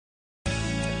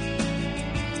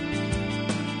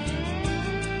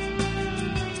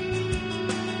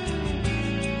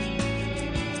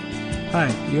Hi,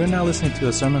 you are now listening to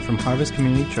a sermon from Harvest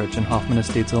Community Church in Hoffman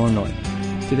Estates, Illinois.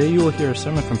 Today you will hear a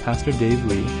sermon from Pastor Dave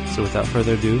Lee, so without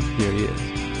further ado, here he is.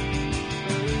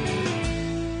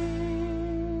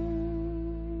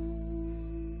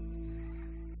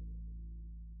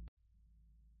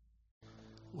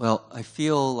 Well, I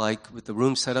feel like with the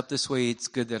room set up this way, it's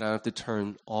good that I don't have to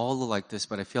turn all like this,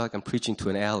 but I feel like I'm preaching to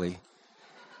an alley.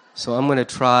 So I'm going to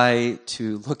try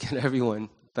to look at everyone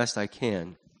best I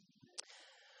can.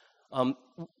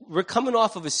 We're coming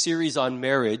off of a series on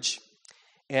marriage,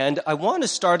 and I want to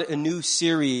start a new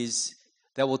series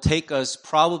that will take us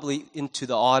probably into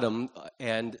the autumn,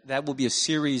 and that will be a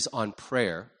series on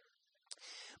prayer.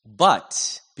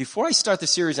 But before I start the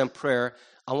series on prayer,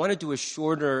 I want to do a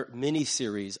shorter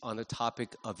mini-series on the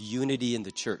topic of unity in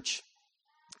the church.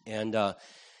 And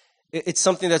it's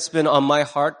something that's been on my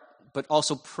heart, but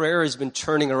also prayer has been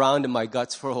churning around in my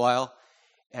guts for a while.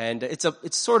 And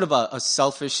it's sort of a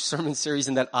selfish sermon series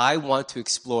in that I want to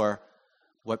explore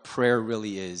what prayer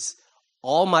really is.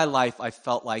 All my life, I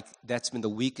felt like that's been the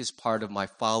weakest part of my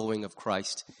following of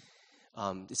Christ.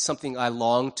 It's something I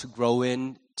long to grow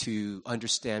in, to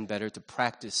understand better, to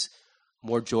practice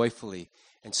more joyfully.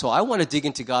 And so I want to dig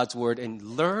into God's Word and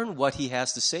learn what He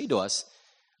has to say to us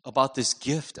about this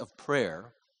gift of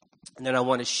prayer. And then I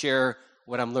want to share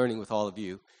what I'm learning with all of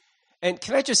you. And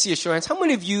can I just see a show of hands? How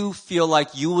many of you feel like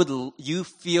you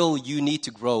feel you need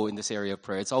to grow in this area of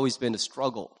prayer? It's always been a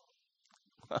struggle.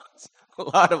 A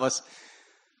lot of us.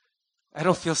 I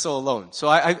don't feel so alone. So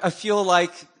I feel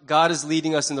like God is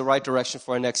leading us in the right direction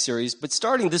for our next series. But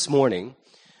starting this morning,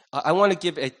 I want to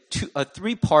give a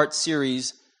three-part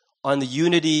series on the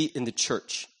unity in the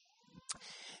church.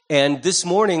 And this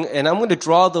morning, and I'm going to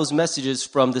draw those messages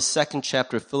from the second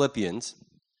chapter of Philippians.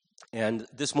 And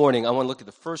this morning, I want to look at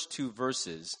the first two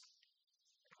verses.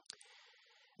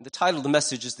 And the title of the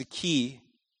message is The Key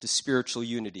to Spiritual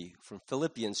Unity from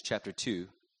Philippians chapter 2,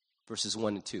 verses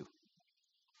 1 and 2.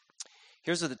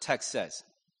 Here's what the text says.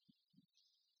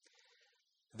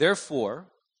 Therefore,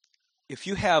 if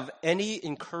you have any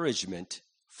encouragement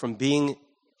from being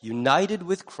united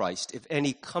with Christ, if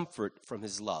any comfort from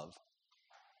His love,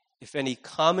 if any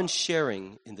common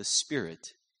sharing in the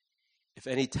Spirit, if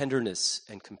any tenderness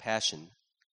and compassion,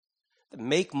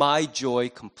 make my joy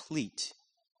complete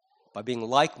by being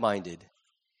like-minded,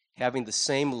 having the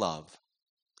same love,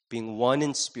 being one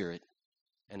in spirit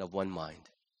and of one mind.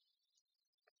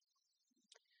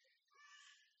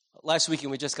 Last weekend,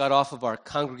 we just got off of our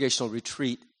congregational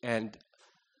retreat, and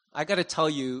I got to tell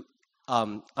you,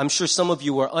 I'm sure some of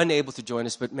you were unable to join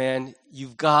us, but man,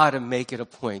 you've got to make it a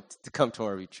point to come to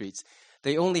our retreats.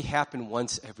 They only happen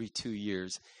once every 2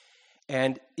 years.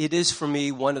 And it is, for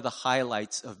me, one of the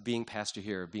highlights of being pastor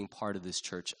here, being part of this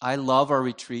church. I love our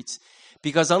retreats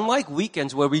because unlike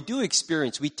weekends where we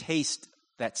taste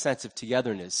that sense of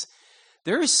togetherness,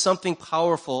 there is something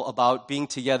powerful about being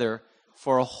together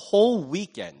for a whole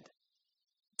weekend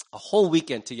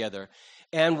together.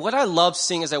 And what I love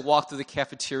seeing as I walked through the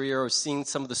cafeteria or seeing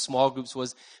some of the small groups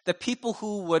was that people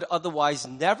who would otherwise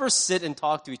never sit and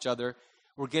talk to each other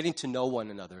were getting to know one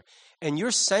another. And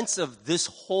your sense of this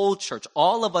whole church,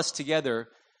 all of us together,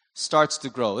 starts to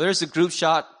grow. There's a group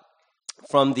shot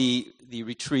from the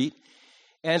retreat.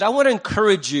 And I want to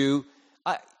encourage you,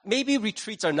 maybe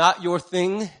retreats are not your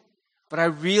thing, but I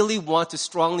really want to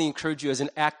strongly encourage you as an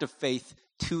act of faith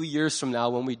 2 years from now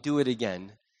when we do it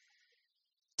again,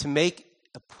 to make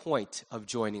a point of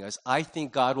joining us. I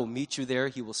think God will meet you there.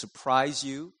 He will surprise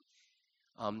you.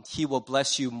 He will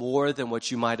bless you more than what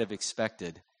you might have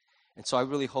expected. And so I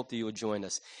really hope that you will join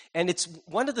us. And it's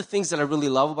one of the things that I really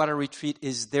love about our retreat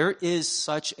is there is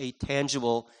such a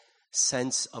tangible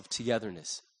sense of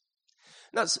togetherness.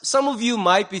 Now, some of you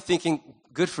might be thinking,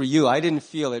 good for you, I didn't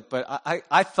feel it, but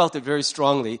I felt it very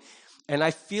strongly. And I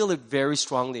feel it very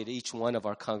strongly at each one of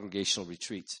our congregational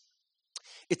retreats.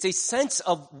 It's a sense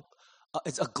of,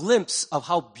 it's a glimpse of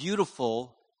how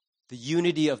beautiful the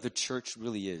unity of the church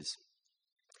really is.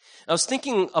 I was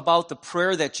thinking about the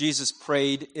prayer that Jesus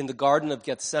prayed in the Garden of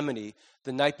Gethsemane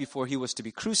the night before He was to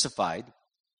be crucified.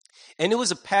 And it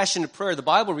was a passionate prayer. The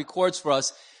Bible records for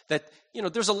us that,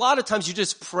 there's a lot of times you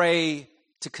just pray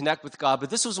to connect with God,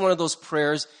 but this was one of those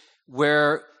prayers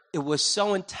where it was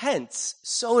so intense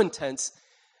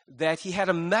that He had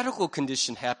a medical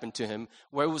condition happen to Him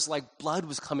where it was like blood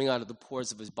was coming out of the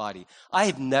pores of His body. I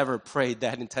have never prayed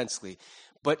that intensely.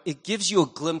 But it gives you a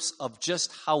glimpse of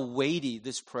just how weighty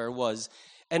this prayer was.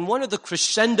 And one of the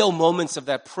crescendo moments of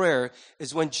that prayer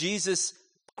is when Jesus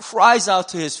cries out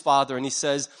to His Father and He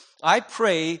says, I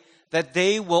pray that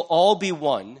they will all be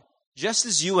one, just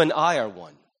as you and I are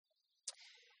one.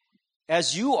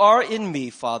 As you are in me,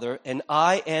 Father, and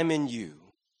I am in you,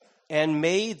 and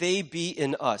may they be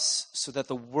in us, so that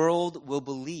the world will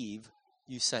believe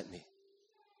you sent me.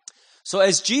 So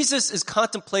as Jesus is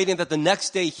contemplating that the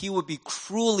next day he would be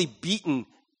cruelly beaten,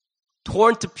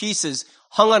 torn to pieces,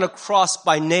 hung on a cross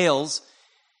by nails,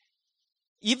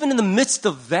 even in the midst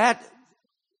of that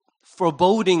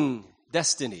foreboding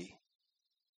destiny,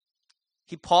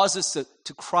 he pauses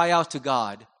to cry out to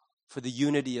God for the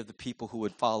unity of the people who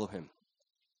would follow him.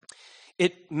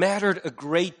 It mattered a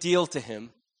great deal to him.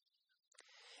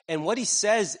 And what he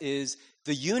says is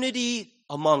the unity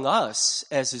among us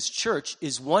as his church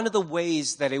is one of the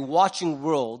ways that a watching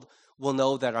world will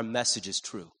know that our message is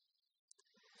true.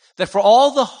 That for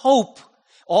all the hope,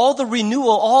 all the renewal,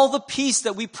 all the peace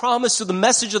that we promise through the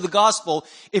message of the gospel,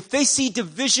 if they see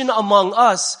division among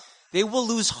us, they will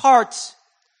lose heart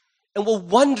and will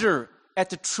wonder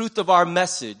at the truth of our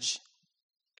message.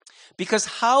 Because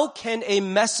how can a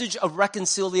message of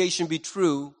reconciliation be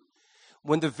true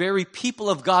when the very people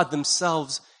of God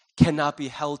themselves cannot be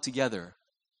held together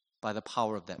by the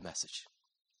power of that message?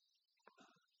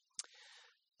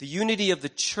 The unity of the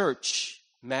church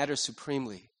matters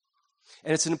supremely.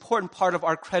 And it's an important part of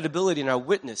our credibility and our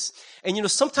witness. And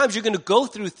sometimes you're going to go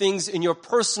through things in your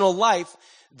personal life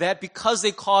that because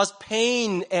they cause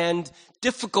pain and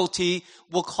difficulty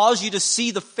will cause you to see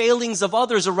the failings of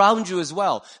others around you as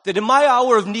well. That in my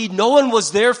hour of need, no one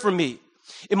was there for me.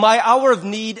 In my hour of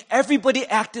need, everybody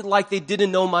acted like they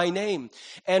didn't know my name.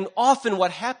 And often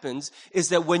what happens is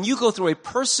that when you go through a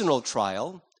personal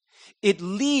trial, it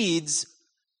leads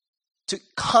to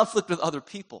conflict with other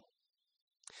people.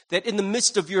 That in the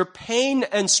midst of your pain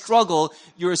and struggle,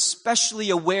 you're especially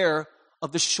aware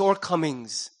of the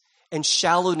shortcomings and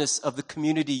shallowness of the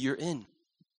community you're in.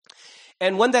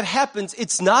 And when that happens,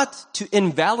 it's not to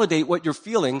invalidate what you're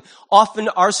feeling. Often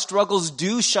our struggles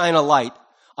do shine a light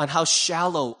on how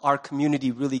shallow our community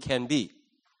really can be.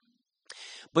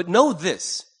 But know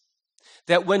this,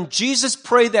 that when Jesus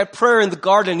prayed that prayer in the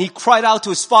garden, he cried out to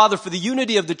his Father for the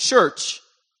unity of the church.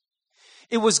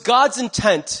 It was God's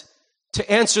intent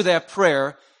to answer that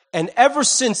prayer, and ever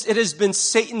since it has been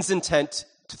Satan's intent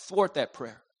to thwart that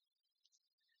prayer.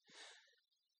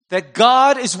 That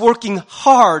God is working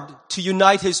hard to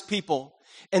unite his people,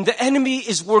 and the enemy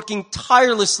is working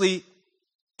tirelessly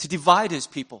to divide his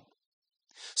people.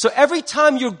 So every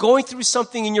time you're going through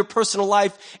something in your personal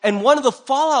life, and one of the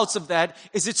fallouts of that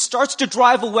is it starts to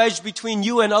drive a wedge between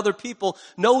you and other people,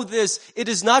 know this, it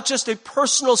is not just a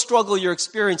personal struggle you're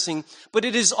experiencing, but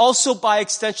it is also by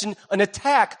extension an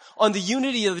attack on the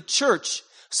unity of the church,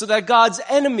 so that God's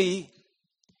enemy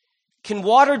can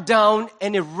water down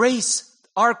and erase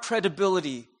our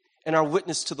credibility and our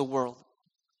witness to the world.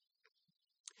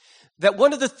 That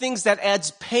one of the things that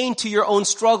adds pain to your own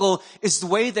struggle is the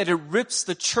way that it rips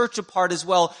the church apart as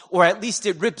well, or at least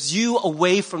it rips you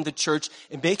away from the church.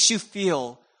 It makes you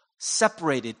feel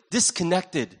separated,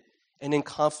 disconnected, and in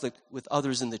conflict with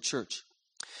others in the church.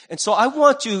 And so I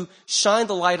want to shine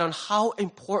the light on how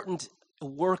important a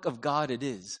work of God it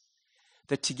is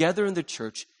that together in the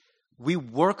church, we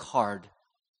work hard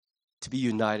to be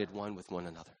united one with one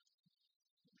another.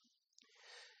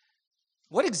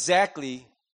 What exactly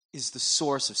is the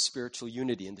source of spiritual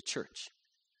unity in the church?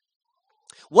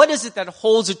 What is it that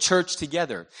holds a church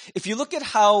together? If you look at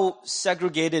how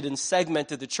segregated and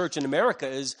segmented the church in America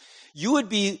is, you would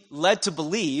be led to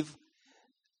believe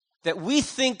that we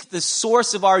think the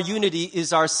source of our unity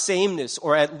is our sameness,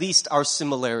 or at least our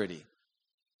similarity.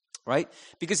 Right?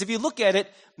 Because if you look at it,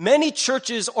 many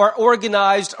churches are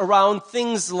organized around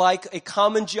things like a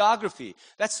common geography.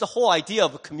 That's the whole idea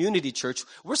of a community church.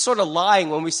 We're sort of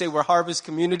lying when we say we're Harvest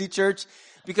Community Church,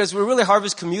 because we're really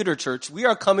Harvest Commuter Church. We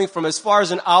are coming from as far as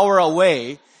an hour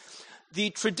away. The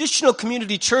traditional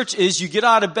community church is you get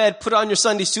out of bed, put on your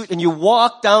Sunday suit, and you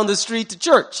walk down the street to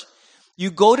church. You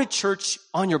go to church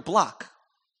on your block.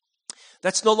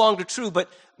 That's no longer true, but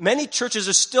many churches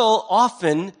are still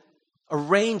often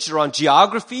arranged around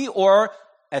geography or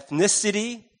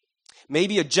ethnicity,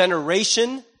 maybe a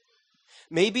generation,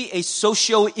 maybe a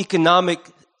socioeconomic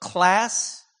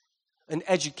class, an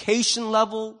education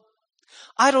level.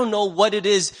 I don't know what it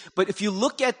is, but if you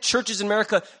look at churches in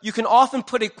America, you can often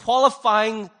put a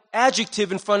qualifying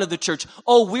adjective in front of the church.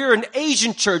 Oh, we're an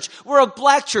Asian church, we're a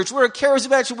black church, we're a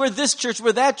charismatic church, we're this church,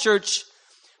 we're that church.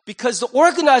 Because the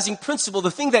organizing principle,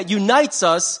 the thing that unites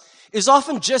us, is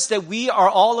often just that we are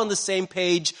all on the same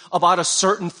page about a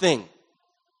certain thing.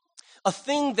 A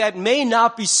thing that may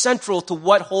not be central to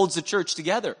what holds the church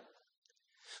together.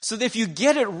 So that if you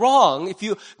get it wrong, if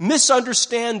you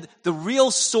misunderstand the real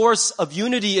source of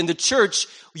unity in the church,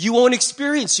 you won't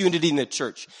experience unity in the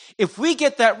church. If we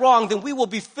get that wrong, then we will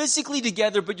be physically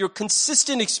together, but your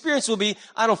consistent experience will be,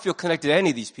 I don't feel connected to any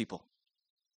of these people.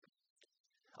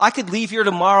 I could leave here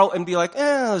tomorrow and be like, it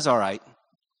was all right.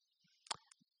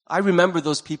 I remember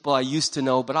those people I used to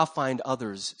know, but I'll find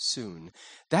others soon.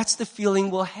 That's the feeling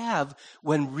we'll have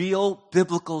when real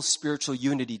biblical spiritual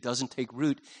unity doesn't take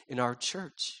root in our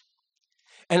church.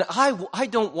 And I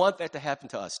don't want that to happen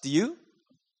to us. Do you?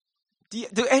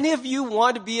 Do any of you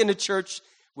want to be in a church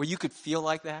where you could feel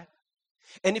like that?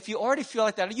 And if you already feel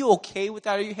like that, are you okay with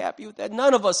that? Are you happy with that?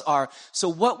 None of us are. So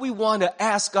what we want to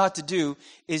ask God to do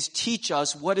is teach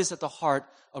us what is at the heart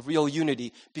of real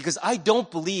unity, because I don't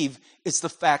believe it's the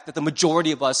fact that the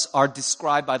majority of us are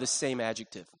described by the same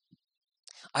adjective.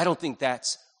 I don't think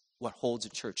that's what holds a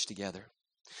church together.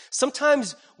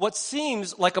 Sometimes what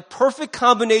seems like a perfect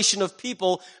combination of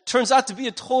people turns out to be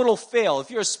a total fail. If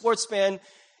you're a sports fan,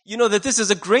 you know that this is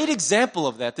a great example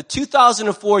of that. The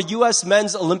 2004 U.S.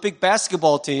 men's Olympic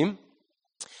basketball team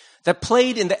that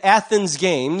played in the Athens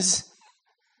Games.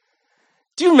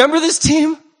 Do you remember this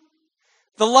team?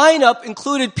 The lineup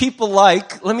included people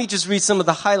like, let me just read some of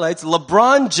the highlights,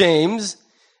 LeBron James,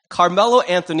 Carmelo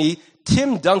Anthony,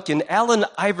 Tim Duncan, Allen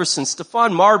Iverson,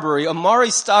 Stephon Marbury, Amari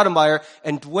Stoudemire,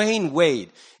 and Dwayne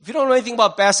Wade. If you don't know anything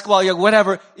about basketball, you're like,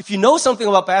 whatever. If you know something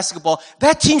about basketball,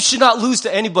 that team should not lose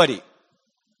to anybody.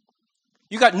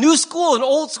 You got new school and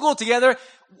old school together.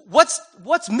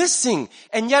 What's missing?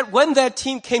 And yet when that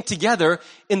team came together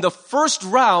in the first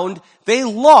round, they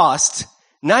lost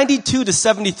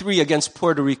 92-73 against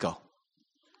Puerto Rico.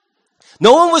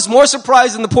 No one was more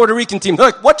surprised than the Puerto Rican team.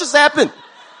 They're like, what just happened?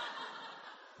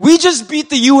 We just beat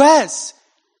the U.S.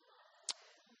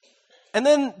 And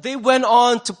then they went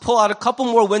on to pull out a couple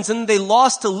more wins, and then they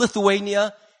lost to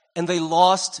Lithuania, and they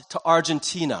lost to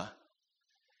Argentina.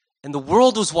 And the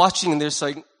world was watching, and they're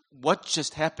saying, what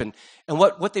just happened? And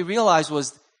what they realized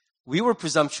was we were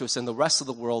presumptuous, and the rest of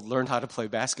the world learned how to play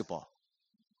basketball.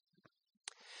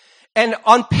 And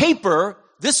on paper,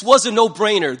 this was a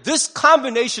no-brainer. This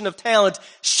combination of talent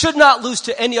should not lose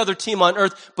to any other team on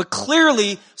earth, but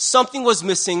clearly something was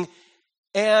missing.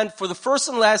 And for the first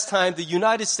and last time, the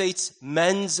United States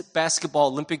men's basketball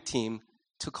Olympic team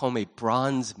took home a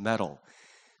bronze medal.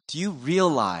 Do you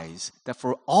realize that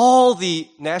for all the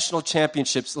national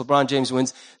championships LeBron James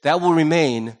wins, that will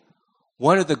remain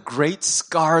one of the great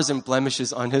scars and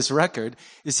blemishes on his record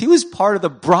is he was part of the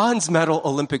bronze medal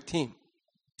Olympic team.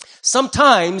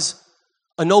 Sometimes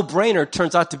a no-brainer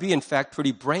turns out to be, in fact,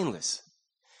 pretty brainless.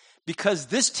 Because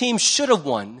this team should have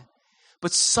won,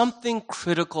 but something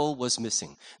critical was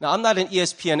missing. Now, I'm not an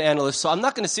ESPN analyst, so I'm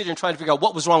not going to sit here and try to figure out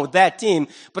what was wrong with that team,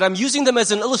 but I'm using them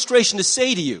as an illustration to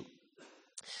say to you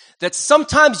that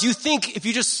sometimes you think if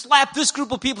you just slap this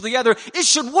group of people together, it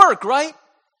should work, right?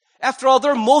 After all,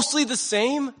 they're mostly the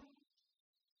same.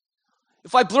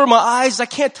 If I blur my eyes, I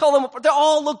can't tell them apart. They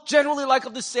all look generally like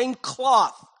of the same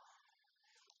cloth.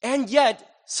 And yet,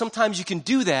 sometimes you can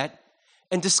do that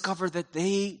and discover that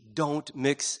they don't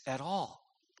mix at all.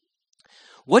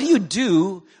 What do you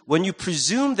do when you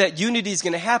presume that unity is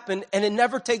going to happen and it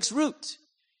never takes root?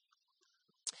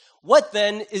 What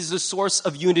then is the source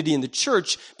of unity in the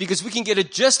church? Because we can get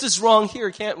it just as wrong here,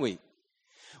 can't we?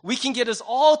 We can get us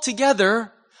all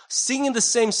together, singing the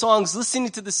same songs, listening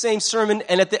to the same sermon,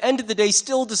 and at the end of the day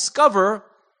still discover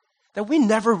that we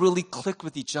never really click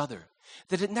with each other,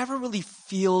 that it never really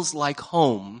feels like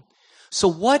home. So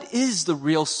what is the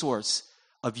real source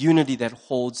of unity that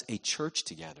holds a church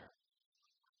together?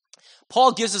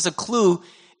 Paul gives us a clue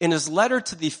in his letter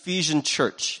to the Ephesian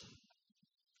church.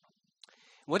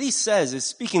 What he says is,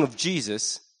 speaking of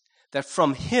Jesus, that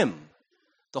from him,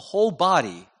 the whole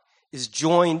body is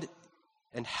joined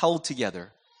and held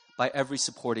together by every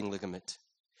supporting ligament.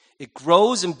 It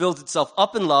grows and builds itself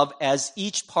up in love as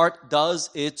each part does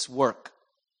its work.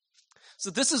 So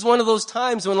this is one of those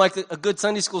times when, like a good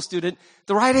Sunday school student,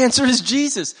 the right answer is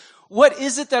Jesus. What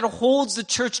is it that holds the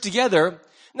church together?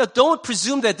 Now, don't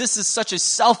presume that this is such a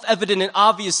self-evident and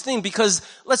obvious thing, because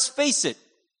let's face it,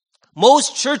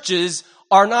 most churches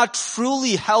are not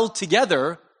truly held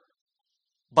together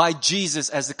by Jesus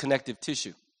as the connective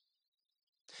tissue.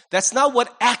 That's not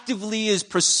what actively is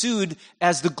pursued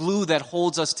as the glue that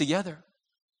holds us together.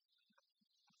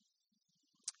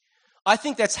 I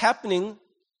think that's happening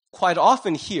quite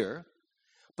often here,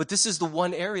 but this is the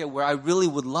one area where I really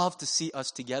would love to see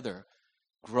us together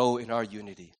grow in our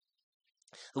unity.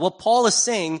 What Paul is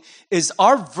saying is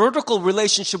our vertical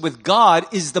relationship with God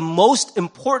is the most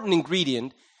important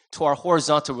ingredient to our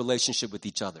horizontal relationship with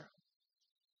each other.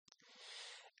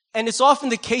 And it's often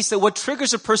the case that what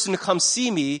triggers a person to come see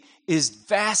me is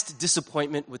vast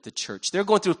disappointment with the church. They're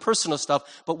going through personal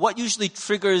stuff, but what usually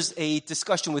triggers a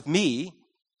discussion with me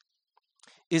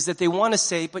is that they want to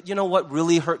say, but you know what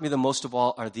really hurt me the most of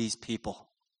all are these people.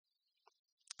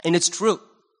 And it's true.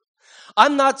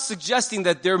 I'm not suggesting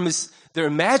that they're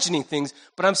imagining things,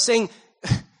 but I'm saying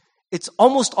it's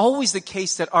almost always the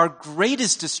case that our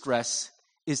greatest distress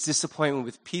is disappointment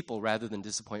with people rather than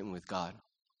disappointment with God.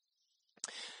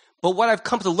 But what I've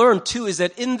come to learn, too, is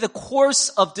that in the course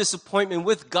of disappointment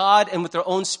with God and with our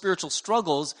own spiritual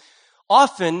struggles,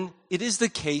 often it is the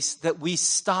case that we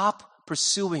stop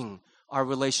pursuing our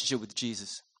relationship with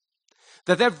Jesus.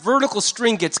 That vertical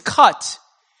string gets cut,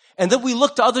 and then we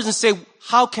look to others and say,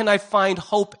 how can I find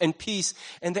hope and peace?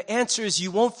 And the answer is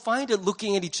you won't find it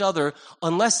looking at each other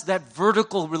unless that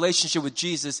vertical relationship with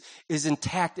Jesus is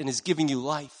intact and is giving you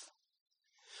life.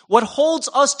 What holds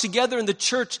us together in the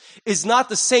church is not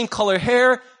the same color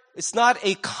hair. It's not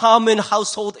a common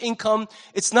household income.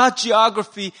 It's not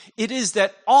geography. It is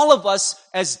that all of us,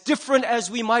 as different as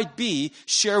we might be,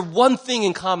 share one thing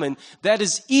in common. That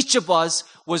is, each of us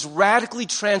was radically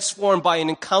transformed by an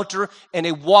encounter and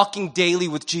a walking daily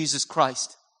with Jesus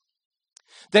Christ.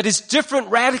 That is different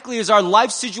radically as our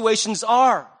life situations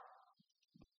are.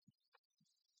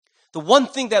 The one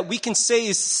thing that we can say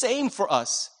is same for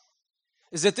us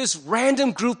is that this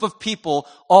random group of people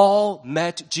all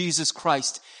met Jesus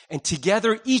Christ. And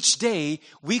together each day,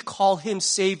 we call him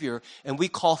Savior and we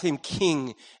call him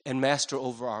King and Master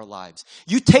over our lives.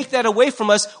 You take that away from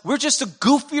us, we're just a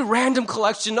goofy random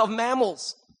collection of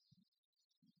mammals.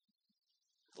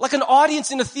 Like an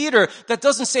audience in a theater that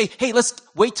doesn't say, hey, let's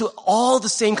wait till all the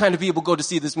same kind of people go to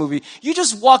see this movie. You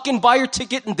just walk in, buy your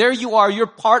ticket, and there you are. You're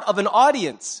part of an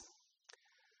audience.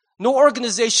 No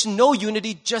organization, no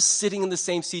unity, just sitting in the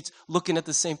same seats, looking at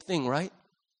the same thing, right?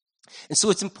 And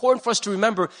so it's important for us to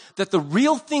remember that the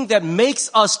real thing that makes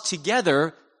us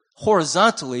together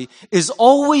horizontally is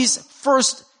always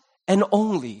first and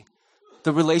only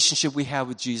the relationship we have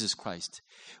with Jesus Christ.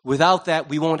 Without that,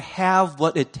 we won't have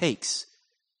what it takes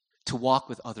to walk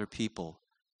with other people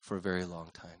for a very long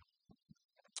time.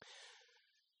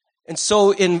 And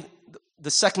so in the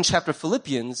second chapter of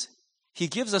Philippians, he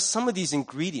gives us some of these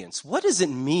ingredients. What does it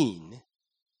mean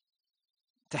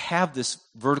to have this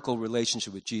vertical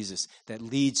relationship with Jesus that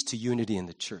leads to unity in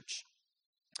the church?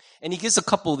 And he gives a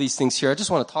couple of these things here. I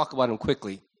just want to talk about them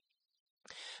quickly.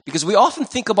 Because we often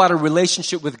think about a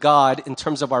relationship with God in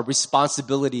terms of our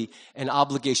responsibility and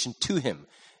obligation to him.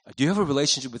 Do you have a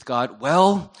relationship with God?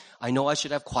 Well, I know I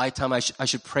should have quiet time. I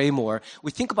should pray more.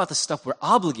 We think about the stuff we're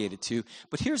obligated to.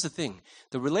 But here's the thing.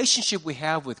 The relationship we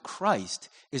have with Christ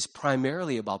is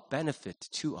primarily about benefit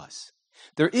to us.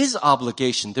 There is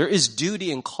obligation. There is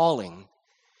duty and calling.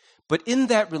 But in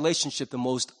that relationship, the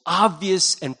most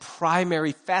obvious and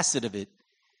primary facet of it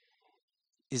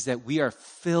is that we are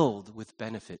filled with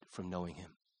benefit from knowing him.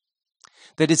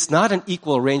 That it's not an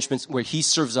equal arrangement where he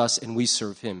serves us and we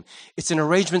serve him. It's an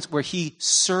arrangement where he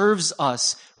serves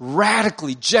us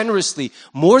radically, generously,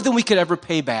 more than we could ever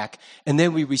pay back, and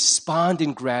then we respond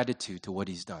in gratitude to what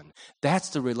he's done. That's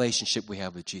the relationship we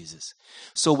have with Jesus.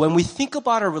 So when we think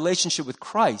about our relationship with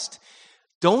Christ,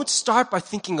 don't start by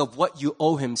thinking of what you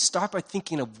owe him. Start by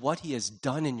thinking of what he has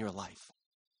done in your life.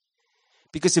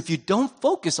 Because if you don't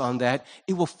focus on that,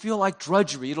 it will feel like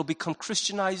drudgery. It'll become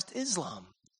Christianized Islam.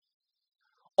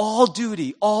 All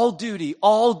duty, all duty,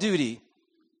 all duty.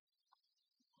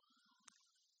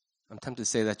 I'm tempted to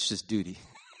say that's just duty.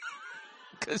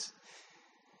 Because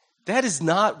that is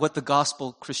not what the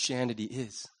gospel Christianity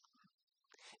is.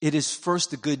 It is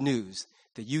first the good news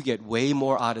that you get way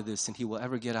more out of this than he will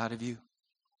ever get out of you.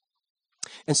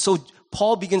 And so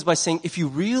Paul begins by saying, if you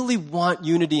really want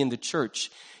unity in the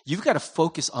church, you've got to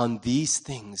focus on these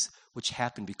things which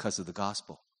happen because of the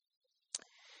gospel.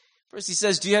 First, he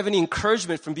says, do you have any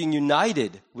encouragement from being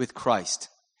united with Christ?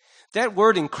 That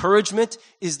word encouragement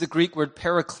is the Greek word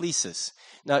paraklesis.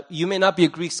 Now, you may not be a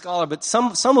Greek scholar, but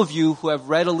some of you who have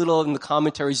read a little in the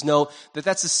commentaries know that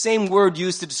that's the same word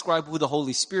used to describe who the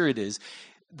Holy Spirit is,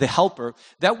 the helper.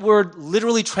 That word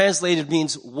literally translated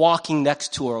means walking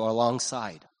next to or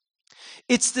alongside.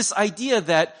 It's this idea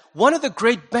that one of the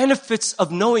great benefits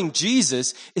of knowing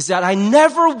Jesus is that I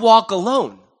never walk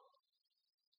alone.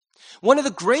 One of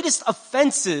the greatest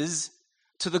offenses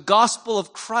to the gospel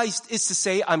of Christ is to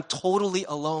say, I'm totally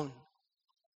alone.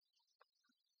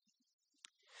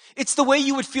 It's the way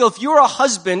you would feel if you were a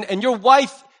husband and your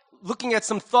wife, looking at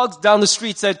some thugs down the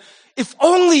street, said, if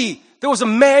only there was a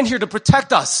man here to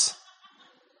protect us.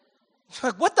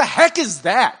 You're like, what the heck is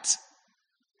that?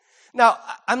 Now,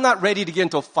 I'm not ready to get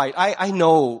into a fight. I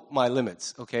know my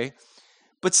limits, okay?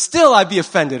 But still, I'd be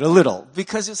offended a little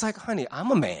because it's like, honey,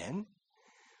 I'm a man.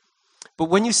 But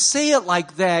when you say it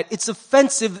like that, it's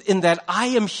offensive in that I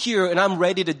am here and I'm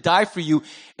ready to die for you,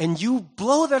 and you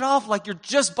blow that off like you're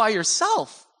just by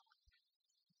yourself.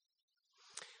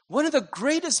 One of the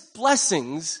greatest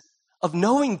blessings of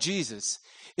knowing Jesus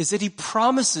is that he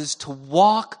promises to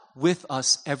walk with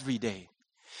us every day.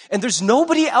 And there's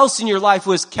nobody else in your life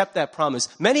who has kept that promise.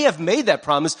 Many have made that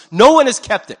promise. No one has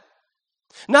kept it.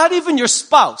 Not even your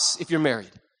spouse, if you're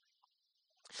married.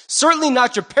 Certainly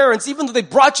not your parents, even though they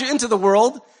brought you into the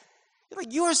world. You're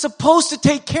like, you are supposed to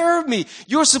take care of me.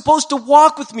 You're supposed to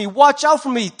walk with me, watch out for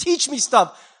me, teach me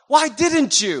stuff. Why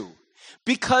didn't you?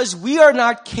 Because we are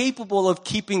not capable of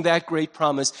keeping that great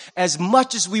promise. As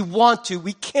much as we want to,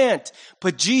 we can't.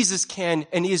 But Jesus can,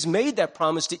 and he has made that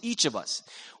promise to each of us.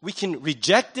 We can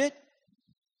reject it.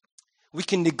 We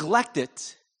can neglect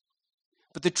it.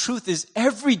 But the truth is,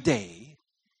 every day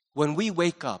when we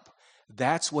wake up,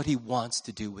 that's what he wants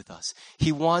to do with us.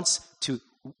 He wants to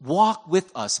walk with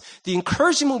us. The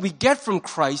encouragement we get from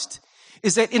Christ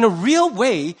is that in a real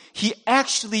way, he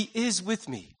actually is with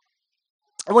me.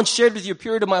 I once shared with you a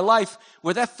period of my life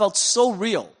where that felt so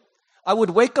real. I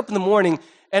would wake up in the morning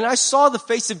and I saw the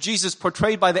face of Jesus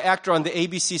portrayed by the actor on the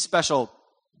ABC special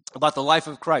about the life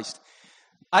of Christ.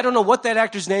 I don't know what that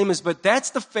actor's name is, but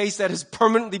that's the face that has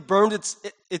permanently burned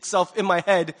itself in my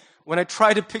head when I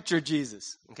try to picture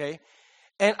Jesus, okay?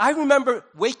 And I remember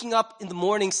waking up in the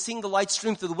morning, seeing the light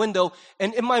stream through the window,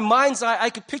 and in my mind's eye,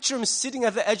 I could picture him sitting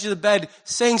at the edge of the bed,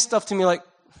 saying stuff to me like,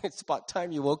 it's about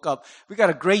time you woke up. We got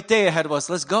a great day ahead of us.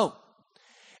 Let's go.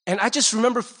 And I just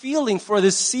remember feeling for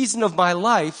this season of my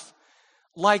life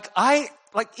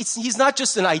he's not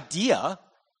just an idea,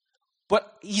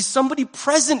 but he's somebody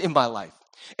present in my life.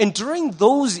 And during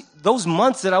those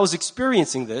months that I was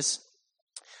experiencing this,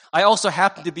 I also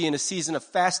happened to be in a season of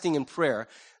fasting and prayer.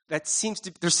 There seems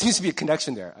to be a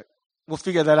connection there. We'll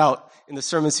figure that out in the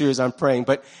sermon series on praying.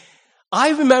 But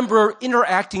I remember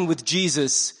interacting with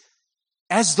Jesus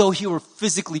as though he were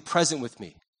physically present with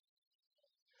me.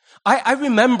 I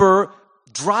remember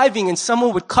driving and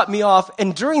someone would cut me off,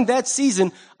 and during that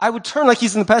season, I would turn like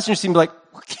he's in the passenger seat and be like,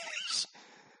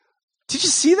 did you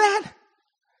see that?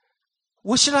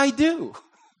 What should I do?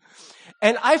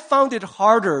 And I found it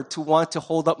harder to want to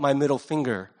hold up my middle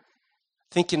finger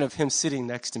thinking of him sitting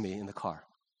next to me in the car.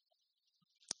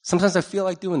 Sometimes I feel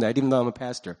like doing that, even though I'm a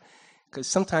pastor, because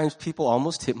sometimes people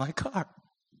almost hit my car.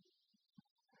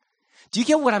 Do you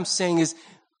get what I'm saying? Is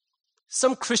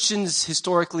some Christians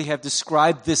historically have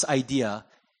described this idea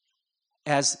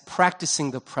as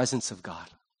practicing the presence of God,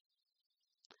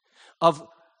 of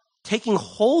taking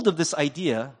hold of this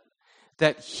idea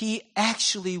that he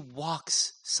actually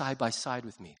walks side by side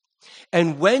with me.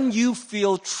 And when you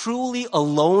feel truly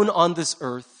alone on this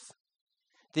earth,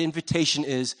 the invitation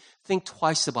is think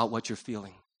twice about what you're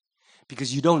feeling,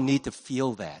 because you don't need to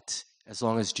feel that as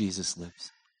long as Jesus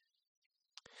lives.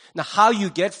 Now, how you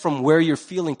get from where you're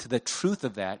feeling to the truth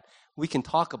of that, we can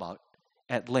talk about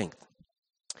at length.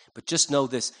 But just know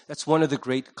this, that's one of the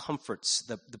great comforts,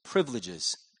 the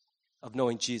privileges of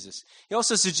knowing Jesus. He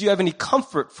also says, do you have any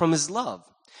comfort from his love?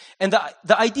 And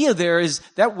the idea there is,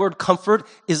 that word comfort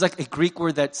is like a Greek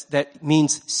word that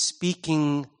means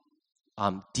speaking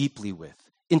deeply with,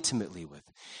 intimately with.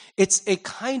 It's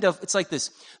like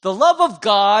this. The love of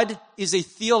God is a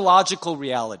theological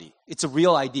reality. It's a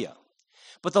real idea.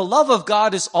 But the love of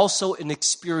God is also an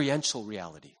experiential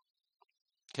reality.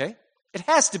 Okay? It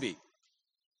has to be.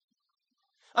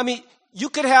 I mean, you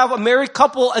could have a married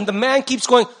couple and the man keeps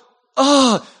going,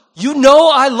 oh, you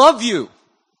know I love you.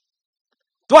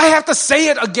 Do I have to say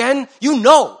it again? You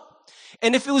know.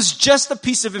 And if it was just a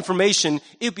piece of information,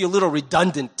 it would be a little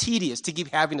redundant, tedious to keep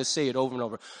having to say it over and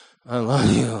over. I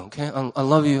love you, okay? I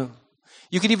love you.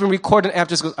 You could even record an app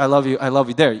just goes, I love you, I love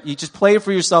you. There, you just play it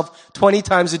for yourself 20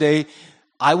 times a day.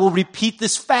 I will repeat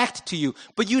this fact to you.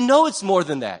 But you know it's more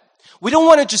than that. We don't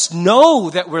want to just know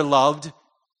that we're loved.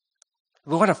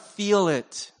 We want to feel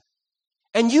it.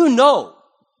 And you know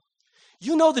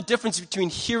the difference between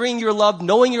hearing you're loved,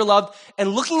 knowing you're loved,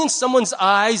 and looking in someone's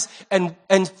eyes and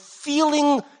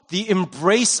feeling the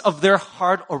embrace of their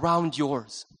heart around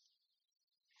yours.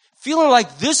 Feeling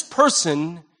like this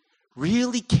person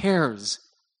really cares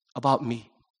about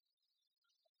me.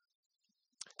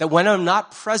 That when I'm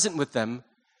not present with them,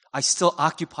 I still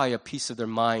occupy a piece of their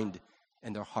mind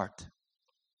and their heart.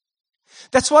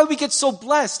 That's why we get so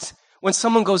blessed when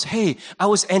someone goes, hey, I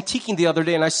was antiquing the other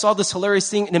day and I saw this hilarious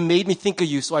thing and it made me think of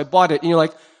you, so I bought it. And you're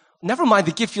like, never mind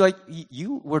the gift. You're like,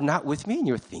 you were not with me and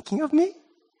you're thinking of me?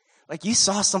 Like you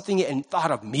saw something and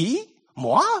thought of me?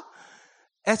 Moi?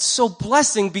 That's so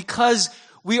blessing because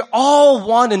we all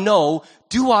want to know,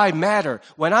 do I matter?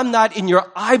 When I'm not in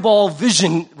your eyeball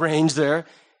vision range there,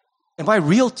 am I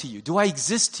real to you? Do I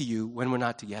exist to you when we're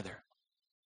not together?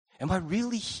 Am I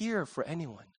really here for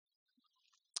anyone?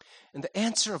 And the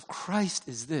answer of Christ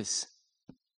is this.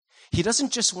 He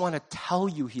doesn't just want to tell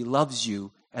you he loves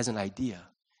you as an idea,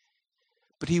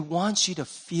 but he wants you to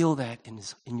feel that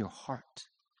in your heart.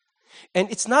 And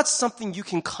it's not something you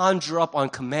can conjure up on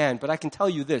command, but I can tell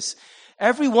you this.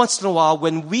 Every once in a while,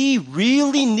 when we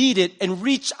really need it and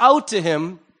reach out to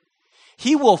him,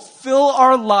 he will fill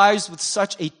our lives with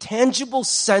such a tangible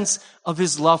sense of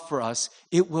his love for us,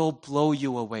 it will blow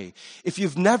you away. If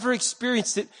you've never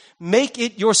experienced it, make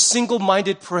it your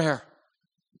single-minded prayer.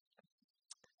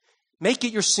 Make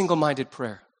it your single-minded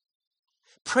prayer.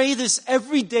 Pray this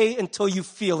every day until you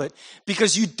feel it,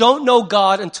 because you don't know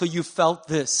God until you felt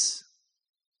this.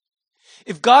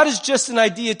 If God is just an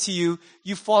idea to you,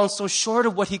 you've fallen so short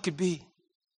of what he could be.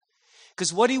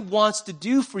 Because what he wants to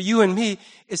do for you and me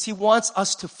is he wants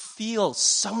us to feel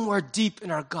somewhere deep in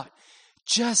our gut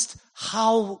just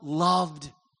how loved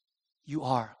you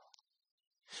are.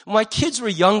 When my kids were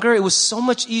younger, it was so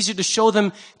much easier to show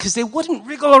them because they wouldn't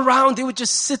wriggle around. They would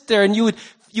just sit there and you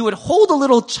would hold a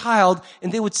little child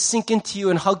and they would sink into you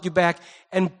and hug you back.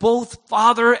 And both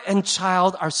father and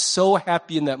child are so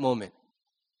happy in that moment.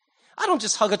 I don't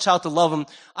just hug a child to love them.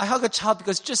 I hug a child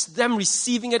because just them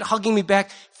receiving it, hugging me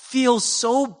back, feels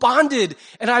so bonded.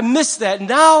 And I miss that.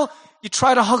 Now you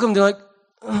try to hug them, they're like,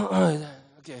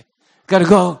 okay, gotta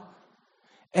go.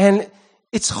 And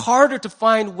it's harder to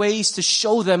find ways to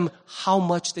show them how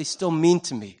much they still mean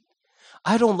to me.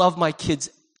 I don't love my kids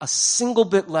a single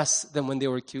bit less than when they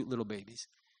were cute little babies.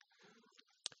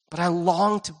 But I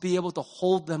long to be able to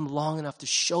hold them long enough to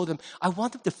show them. I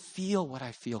want them to feel what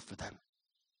I feel for them.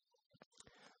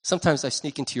 Sometimes I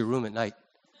sneak into your room at night.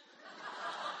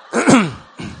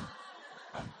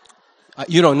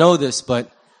 You don't know this,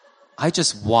 but I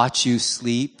just watch you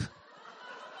sleep.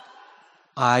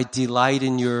 I delight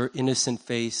in your innocent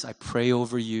face. I pray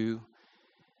over you.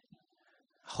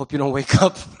 I hope you don't wake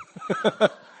up.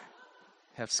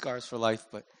 Have scars for life.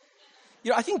 But,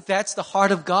 I think that's the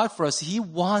heart of God for us. He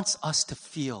wants us to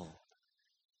feel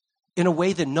in a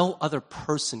way that no other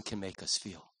person can make us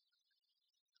feel.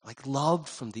 Like loved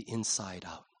from the inside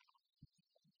out.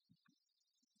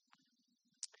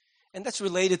 And that's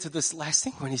related to this last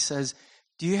thing when he says,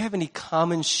 do you have any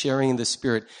common sharing in the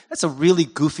Spirit? That's a really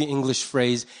goofy English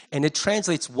phrase, and it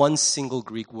translates one single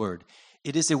Greek word.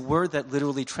 It is a word that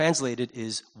literally translated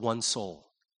is one soul.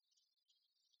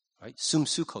 Right?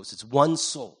 Sumsukos, it's one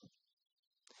soul.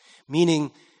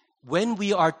 Meaning, when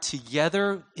we are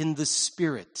together in the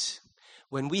Spirit,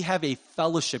 when we have a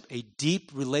fellowship, a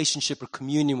deep relationship or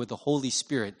communion with the Holy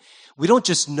Spirit, we don't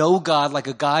just know God like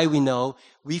a guy we know.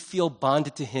 We feel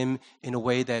bonded to him in a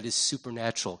way that is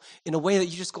supernatural. In a way that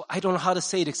you just go, I don't know how to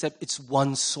say it except it's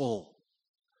one soul.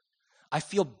 I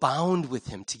feel bound with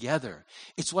him together.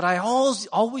 It's what I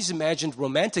always imagined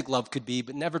romantic love could be,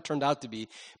 but never turned out to be.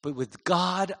 But with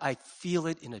God, I feel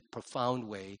it in a profound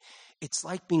way. It's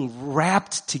like being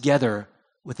wrapped together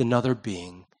with another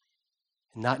being.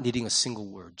 Not needing a single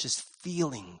word, just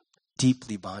feeling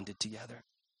deeply bonded together.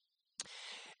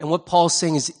 And what Paul's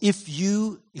saying is, if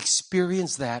you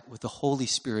experience that with the Holy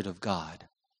Spirit of God,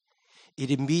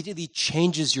 it immediately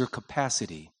changes your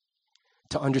capacity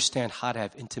to understand how to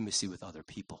have intimacy with other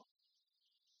people.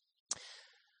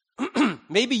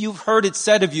 Maybe you've heard it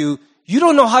said of you, you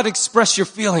don't know how to express your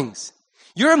feelings.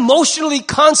 You're emotionally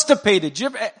constipated. You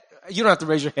don't have to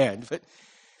raise your hand, but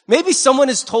maybe someone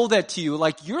has told that to you,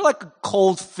 like you're like a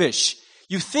cold fish.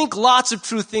 You think lots of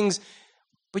true things,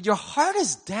 but your heart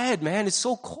is dead, man. It's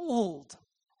so cold.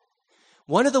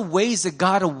 One of the ways that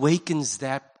God awakens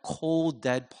that cold,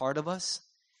 dead part of us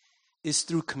is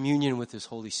through communion with his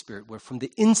Holy Spirit, where from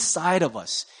the inside of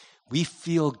us, we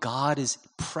feel God is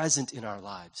present in our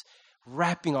lives,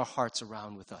 wrapping our hearts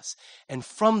around with us. And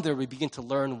from there, we begin to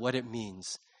learn what it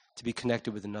means to be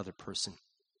connected with another person.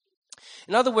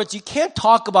 In other words, you can't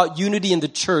talk about unity in the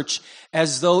church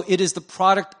as though it is the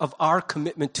product of our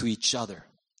commitment to each other.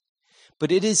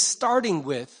 But it is starting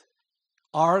with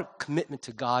our commitment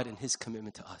to God and his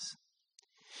commitment to us.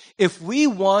 If we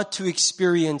want to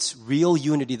experience real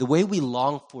unity, the way we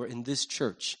long for in this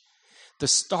church, the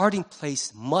starting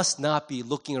place must not be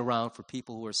looking around for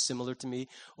people who are similar to me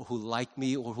or who like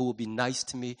me or who will be nice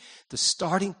to me. The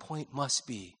starting point must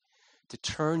be to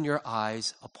turn your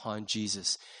eyes upon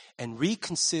Jesus and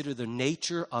reconsider the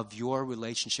nature of your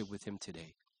relationship with him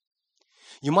today.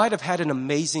 You might have had an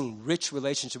amazing, rich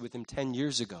relationship with him 10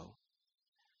 years ago.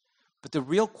 But the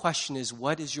real question is,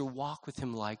 what is your walk with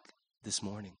him like this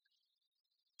morning?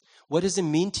 What does it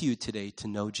mean to you today to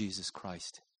know Jesus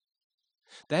Christ?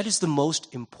 That is the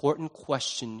most important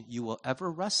question you will ever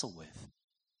wrestle with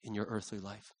in your earthly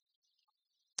life.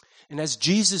 And as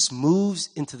Jesus moves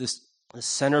into the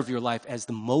center of your life as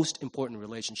the most important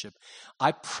relationship,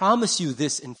 I promise you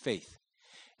this in faith.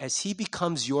 As he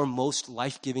becomes your most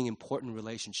life-giving, important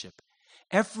relationship,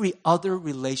 every other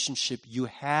relationship you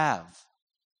have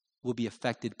will be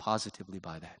affected positively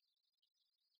by that.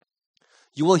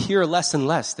 You will hear less and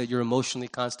less that you're emotionally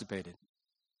constipated,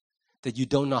 that you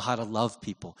don't know how to love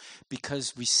people,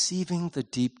 because receiving the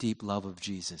deep, deep love of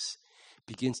Jesus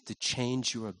begins to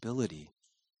change your ability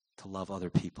to love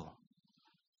other people.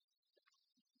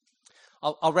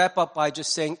 I'll wrap up by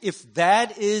just saying, if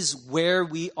that is where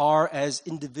we are as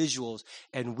individuals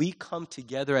and we come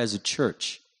together as a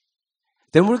church,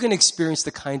 then we're going to experience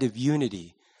the kind of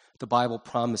unity the Bible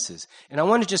promises. And I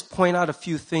want to just point out a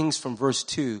few things from verse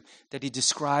 2 that he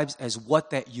describes as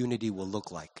what that unity will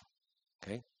look like.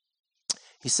 Okay?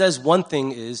 He says one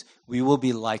thing is we will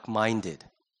be like-minded.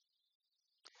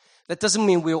 That doesn't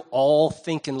mean we'll all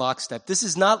think in lockstep. This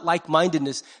is not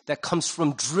like-mindedness that comes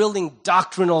from drilling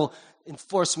doctrinal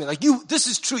enforcement. Like, this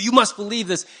is true, you must believe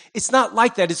this. It's not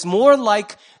like that. It's more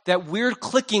like that we're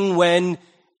clicking when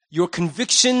your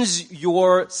convictions,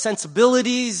 your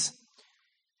sensibilities,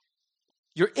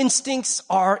 your instincts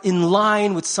are in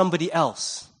line with somebody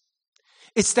else.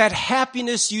 It's that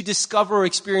happiness you discover or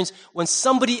experience when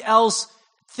somebody else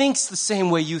thinks the same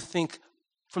way you think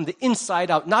from the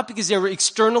inside out. Not because they were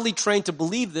externally trained to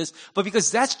believe this, but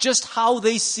because that's just how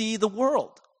they see the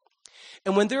world.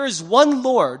 And when there is one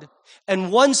Lord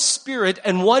and one Spirit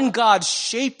and one God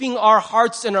shaping our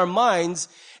hearts and our minds,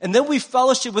 and then we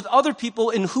fellowship with other people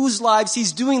in whose lives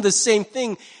he's doing the same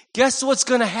thing, guess what's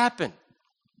going to happen?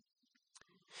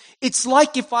 It's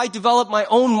like if I develop my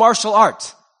own martial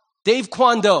art, Dave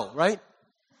Kwon Do, right?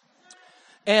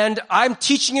 And I'm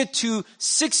teaching it to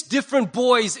 6 different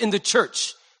boys in the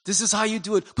church. This is how you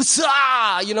do it.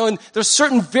 And there's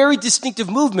certain very distinctive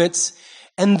movements,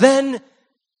 and then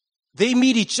they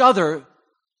meet each other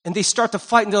and they start to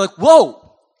fight, and they're like,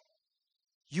 whoa,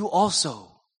 you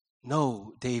also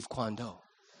know Dave Kwon Do.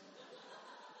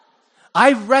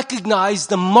 I recognize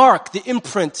the mark, the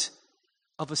imprint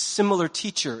of a similar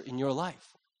teacher in your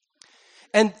life.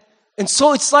 And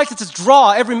so it's like it's a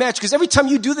draw every match, because every time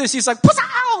you do this, he's like,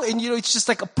 pow! And it's just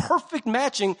like a perfect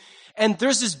matching. And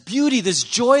there's this beauty, this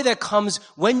joy that comes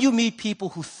when you meet people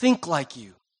who think like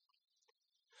you,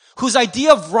 whose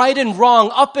idea of right and wrong,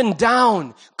 up and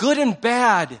down, good and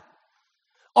bad,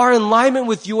 are in alignment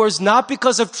with yours, not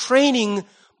because of training,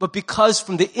 but because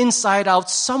from the inside out,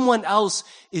 someone else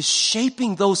is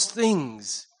shaping those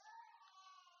things.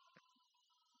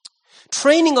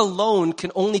 Training alone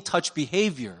can only touch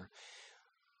behavior,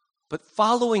 but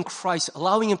following Christ,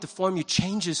 allowing him to form you,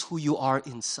 changes who you are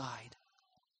inside.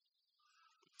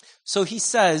 So he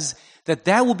says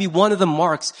that will be one of the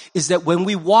marks, is that when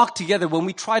we walk together, when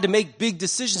we try to make big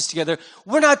decisions together,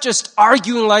 we're not just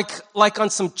arguing like on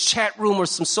some chat room or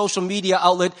some social media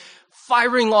outlet,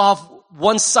 firing off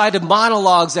one-sided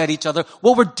monologues at each other.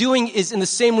 What we're doing is in the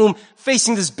same room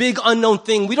facing this big unknown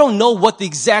thing. We don't know what the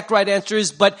exact right answer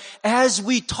is, but as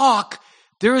we talk,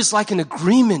 there is like an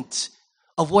agreement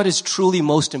of what is truly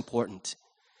most important.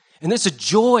 And there's a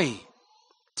joy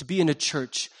to be in a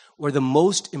church where the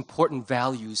most important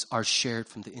values are shared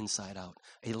from the inside out,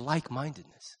 a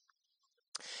like-mindedness.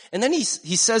 And then he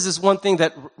says this one thing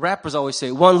that rappers always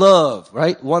say, one love,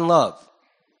 right? One love.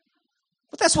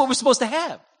 But that's what we're supposed to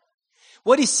have.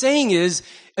 What he's saying is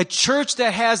a church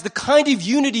that has the kind of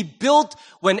unity built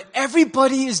when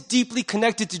everybody is deeply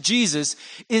connected to Jesus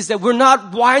is that we're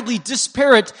not widely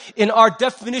disparate in our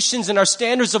definitions and our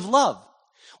standards of love.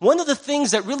 One of the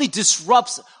things that really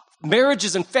disrupts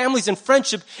marriages and families and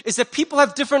friendship is that people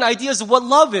have different ideas of what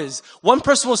love is. One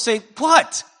person will say,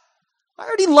 what? I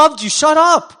already loved you. Shut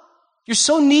up. You're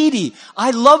so needy. I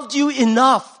loved you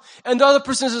enough. And the other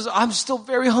person says, I'm still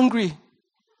very hungry.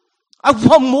 I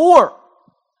want more.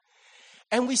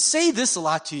 And we say this a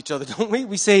lot to each other, don't we?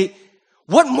 We say,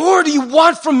 what more do you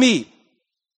want from me?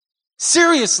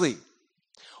 Seriously.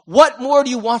 What more do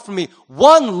you want from me?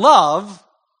 One love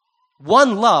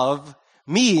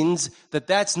means that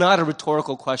that's not a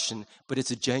rhetorical question, but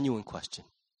it's a genuine question.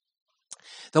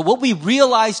 That what we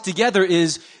realize together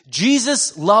is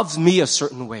Jesus loves me a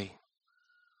certain way.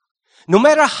 No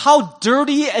matter how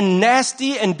dirty and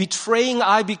nasty and betraying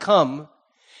I become,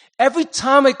 every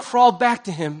time I crawl back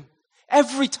to him,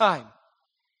 every time,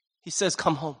 he says,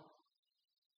 come home.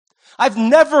 I've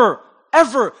never,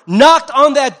 ever knocked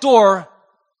on that door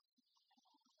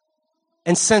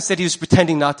and sensed that he was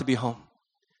pretending not to be home.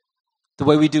 The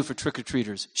way we do for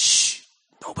trick-or-treaters. Shh,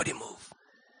 nobody move.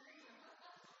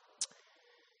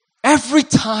 Every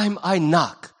time I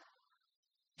knock,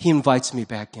 he invites me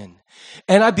back in.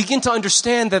 And I begin to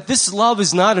understand that this love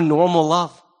is not a normal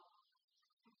love.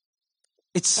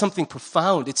 It's something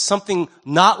profound. It's something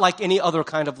not like any other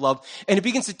kind of love. And it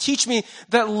begins to teach me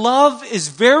that love is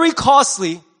very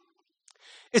costly.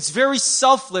 It's very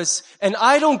selfless. And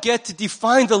I don't get to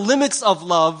define the limits of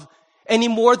love any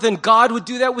more than God would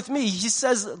do that with me. He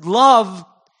says love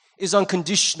is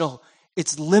unconditional.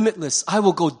 It's limitless. I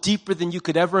will go deeper than you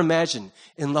could ever imagine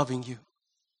in loving you.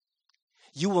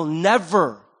 You will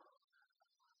never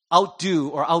outdo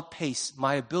or outpace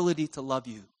my ability to love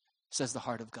you, says the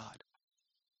heart of God.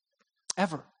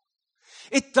 Ever.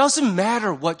 It doesn't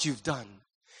matter what you've done.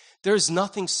 There is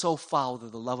nothing so foul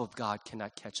that the love of God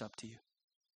cannot catch up to you.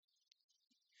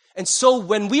 And so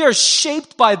when we are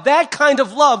shaped by that kind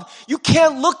of love, you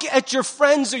can't look at your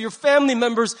friends or your family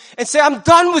members and say, I'm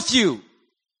done with you.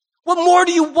 What more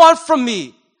do you want from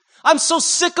me? I'm so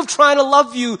sick of trying to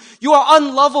love you. You are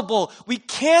unlovable. We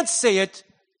can't say it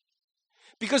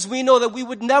because we know that we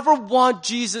would never want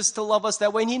Jesus to love us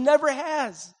that way, and he never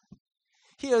has.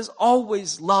 He has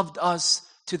always loved us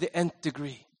to the nth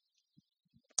degree.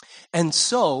 And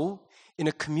so, in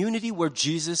a community where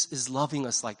Jesus is loving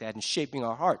us like that and shaping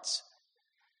our hearts,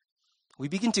 we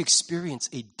begin to experience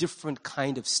a different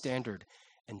kind of standard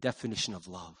and definition of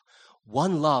love.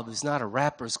 One love is not a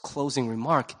rapper's closing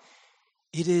remark.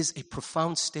 It is a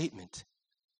profound statement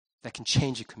that can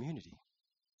change a community.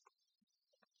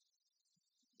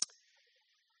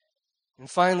 And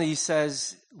finally, he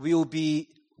says, we will be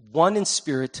one in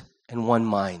spirit and one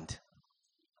mind.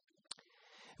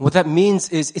 And what that means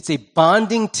is it's a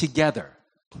bonding together.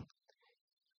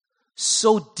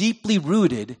 So deeply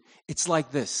rooted, it's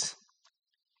like this.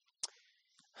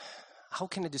 How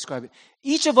can I describe it?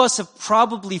 Each of us have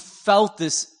probably felt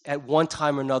this at one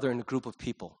time or another in a group of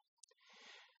people.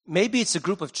 Maybe it's a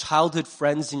group of childhood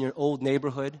friends in your old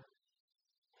neighborhood.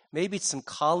 Maybe it's some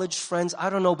college friends. I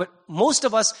don't know. But most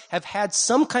of us have had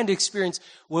some kind of experience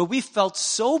where we felt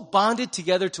so bonded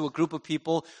together to a group of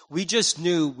people, we just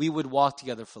knew we would walk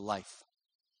together for life.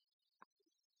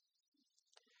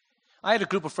 I had a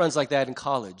group of friends like that in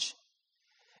college.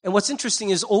 And what's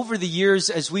interesting is over the years,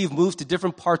 as we've moved to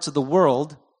different parts of the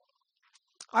world,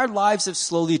 our lives have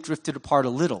slowly drifted apart a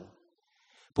little.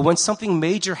 But when something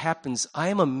major happens, I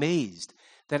am amazed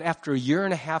that after a year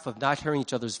and a half of not hearing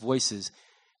each other's voices,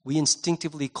 we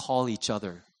instinctively call each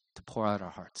other to pour out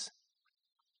our hearts.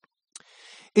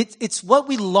 It's what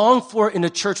we long for in a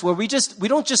church where we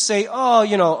don't just say,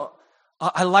 oh,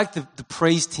 I like the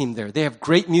praise team there. They have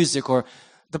great music, or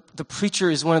the preacher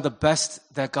is one of the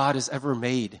best that God has ever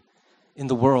made in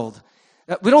the world.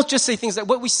 We don't just say things like,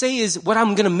 what we say is, what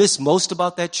I'm going to miss most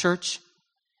about that church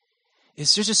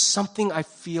is there's just something I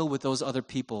feel with those other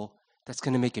people that's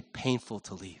going to make it painful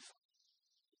to leave.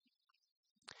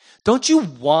 Don't you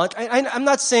want, I'm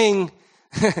not saying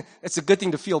it's a good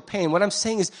thing to feel pain. What I'm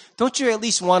saying is, don't you at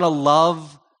least want to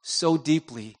love so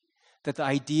deeply that the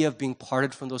idea of being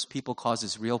parted from those people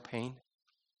causes real pain?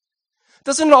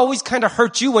 Doesn't it always kind of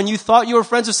hurt you when you thought you were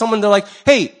friends with someone, they're like,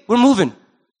 hey, we're moving.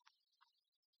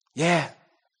 Yeah.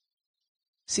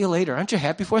 See you later. Aren't you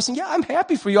happy for us? And yeah, I'm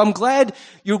happy for you. I'm glad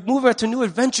you're moving to a new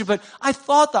adventure, but I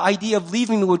thought the idea of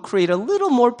leaving would create a little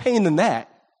more pain than that.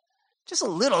 Just a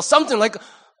little, something like,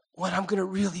 what I'm going to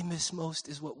really miss most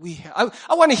is what we have.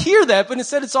 I want to hear that, but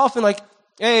instead it's often like,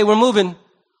 hey, we're moving.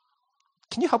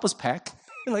 Can you help us pack?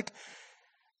 Like,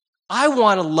 I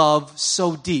want to love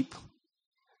so deep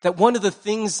that one of the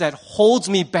things that holds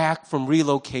me back from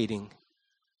relocating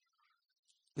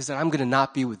is that I'm going to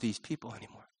not be with these people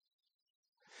anymore.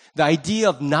 The idea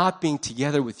of not being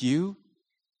together with you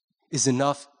is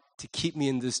enough to keep me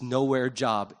in this nowhere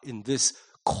job, in this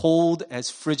cold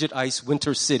as frigid ice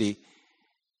winter city,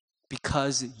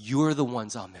 because you're the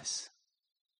ones I'll miss.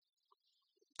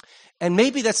 And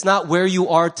maybe that's not where you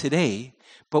are today,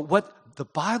 but what the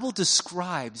Bible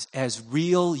describes as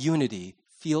real unity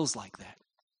feels like that.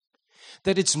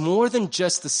 That it's more than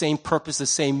just the same purpose, the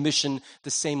same mission,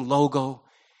 the same logo.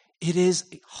 It is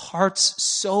hearts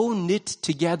so knit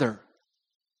together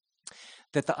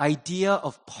that the idea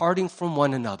of parting from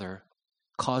one another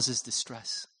causes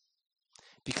distress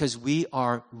because we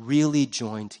are really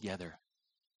joined together.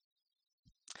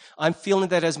 I'm feeling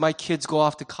that as my kids go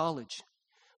off to college,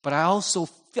 but I also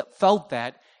felt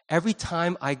that every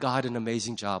time I got an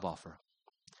amazing job offer.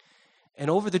 And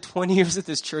over the 20 years at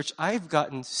this church, I've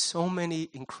gotten so many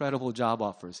incredible job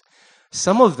offers.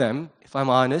 Some of them, if I'm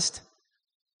honest,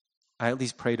 I at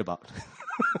least prayed about.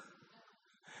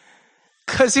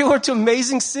 Because they were to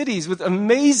amazing cities with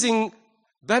amazing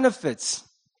benefits.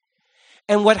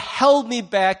 And what held me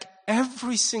back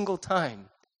every single time,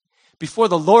 before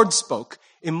the Lord spoke,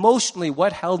 emotionally,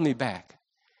 what held me back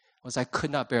was I could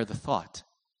not bear the thought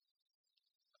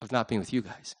of not being with you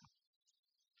guys.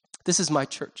 This is my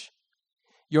church.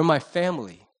 You're my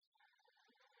family.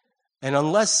 And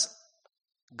unless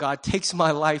God takes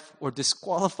my life or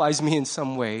disqualifies me in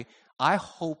some way, I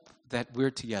hope that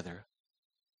we're together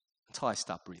until I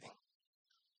stop breathing.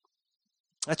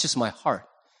 That's just my heart.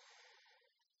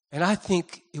 And I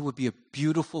think it would be a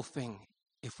beautiful thing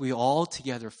if we all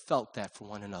together felt that for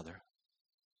one another.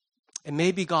 And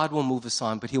maybe God will move us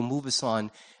on, but he'll move us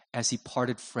on as he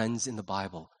parted friends in the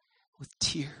Bible with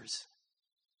tears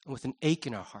and with an ache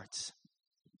in our hearts.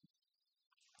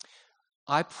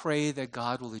 I pray that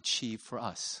God will achieve for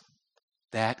us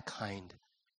that kind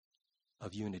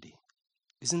of unity.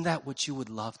 Isn't that what you would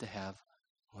love to have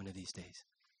one of these days?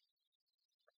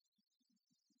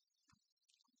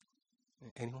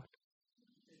 Anyone?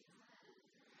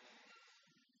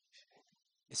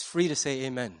 It's free to say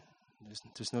amen.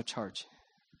 There's no charge.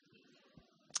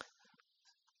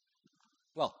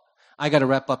 Well, I got to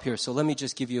wrap up here, so let me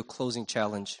just give you a closing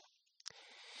challenge.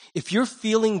 If you're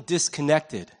feeling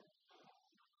disconnected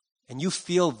and you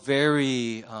feel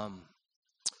very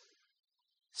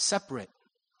separate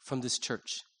from this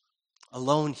church,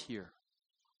 alone here,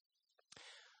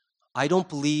 I don't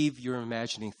believe you're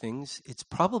imagining things. It's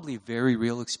probably a very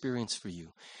real experience for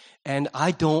you. And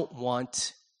I don't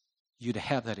want you to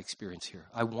have that experience here.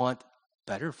 I want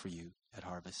better for you at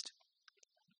Harvest.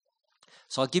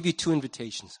 So I'll give you two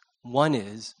invitations. One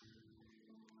is,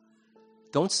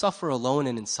 don't suffer alone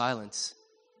and in silence.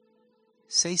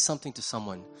 Say something to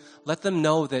someone. Let them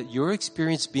know that your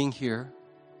experience being here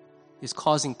is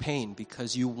causing pain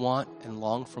because you want and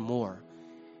long for more.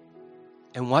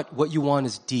 And what you want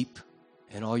is deep,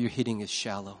 and all you're hitting is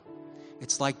shallow.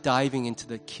 It's like diving into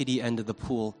the kiddie end of the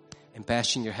pool and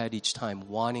bashing your head each time,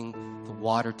 wanting the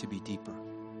water to be deeper.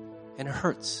 And it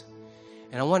hurts.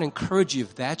 And I want to encourage you,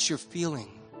 if that's your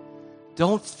feeling,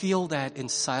 don't feel that in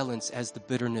silence as the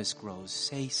bitterness grows.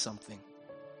 Say something.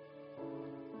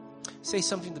 Say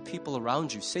something to people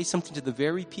around you. Say something to the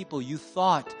very people you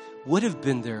thought would have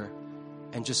been there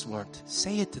and just weren't.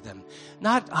 Say it to them.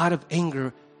 Not out of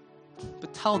anger,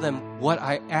 but tell them what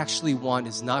I actually want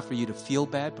is not for you to feel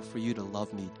bad, but for you to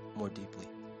love me more deeply.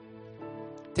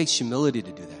 It takes humility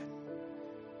to do that.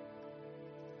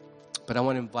 But I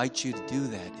want to invite you to do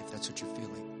that if that's what you're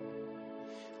feeling.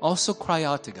 Also cry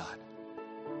out to God.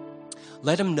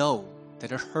 Let him know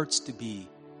that it hurts to be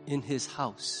in his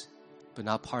house, but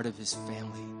not part of his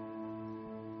family.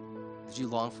 Did you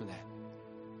long for that?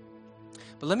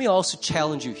 But let me also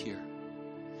challenge you here.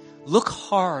 Look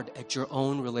hard at your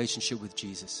own relationship with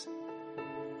Jesus.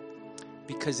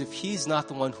 Because if he's not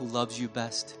the one who loves you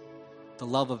best, the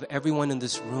love of everyone in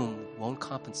this room won't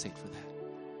compensate for that.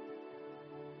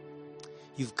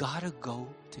 You've got to go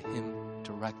to him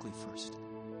directly first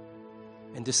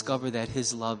and discover that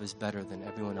his love is better than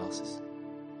everyone else's,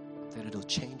 that it'll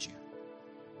change you.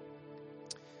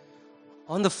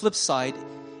 On the flip side,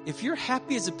 if you're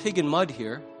happy as a pig in mud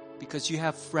here because you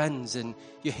have friends and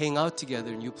you hang out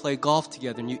together and you play golf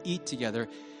together and you eat together,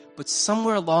 but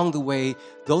somewhere along the way,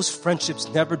 those friendships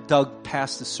never dug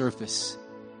past the surface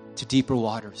to deeper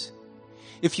waters.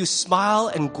 If you smile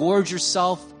and gorge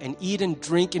yourself and eat and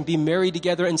drink and be merry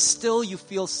together and still you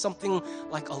feel something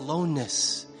like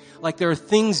aloneness, like there are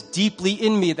things deeply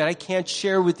in me that I can't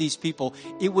share with these people,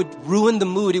 it would ruin the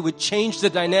mood, it would change the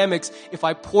dynamics if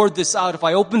I poured this out, if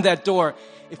I opened that door.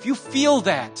 If you feel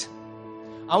that,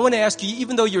 I want to ask you,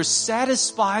 even though you're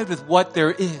satisfied with what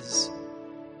there is,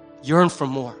 yearn for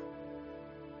more.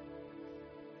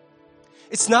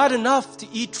 It's not enough to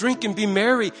eat, drink, and be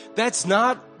merry. That's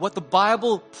not what the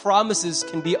Bible promises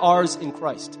can be ours in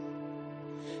Christ.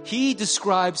 He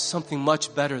describes something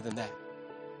much better than that.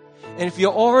 And if you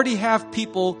already have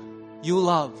people you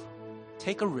love,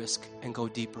 take a risk and go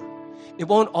deeper. It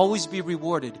won't always be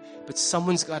rewarded, but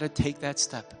someone's got to take that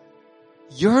step.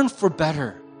 Yearn for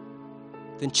better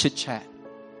than chit-chat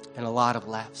and a lot of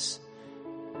laughs.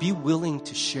 Be willing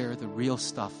to share the real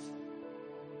stuff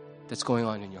that's going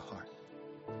on in your heart.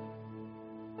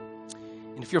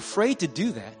 And if you're afraid to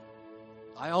do that,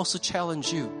 I also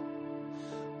challenge you.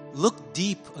 Look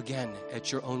deep again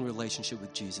at your own relationship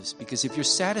with Jesus. Because if you're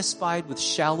satisfied with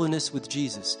shallowness with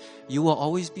Jesus, you will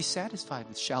always be satisfied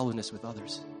with shallowness with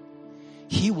others.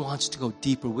 He wants to go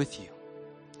deeper with you.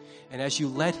 And as you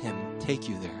let him take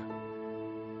you there,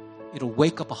 it'll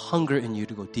wake up a hunger in you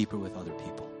to go deeper with other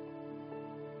people.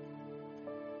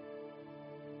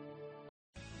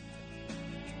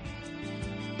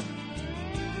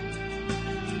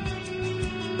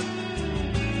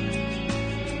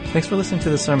 Thanks for listening to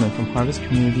the sermon from Harvest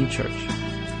Community Church.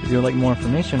 If you would like more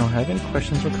information or have any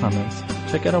questions or comments,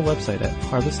 check out our website at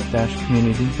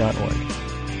harvest-community.org.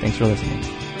 Thanks for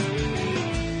listening.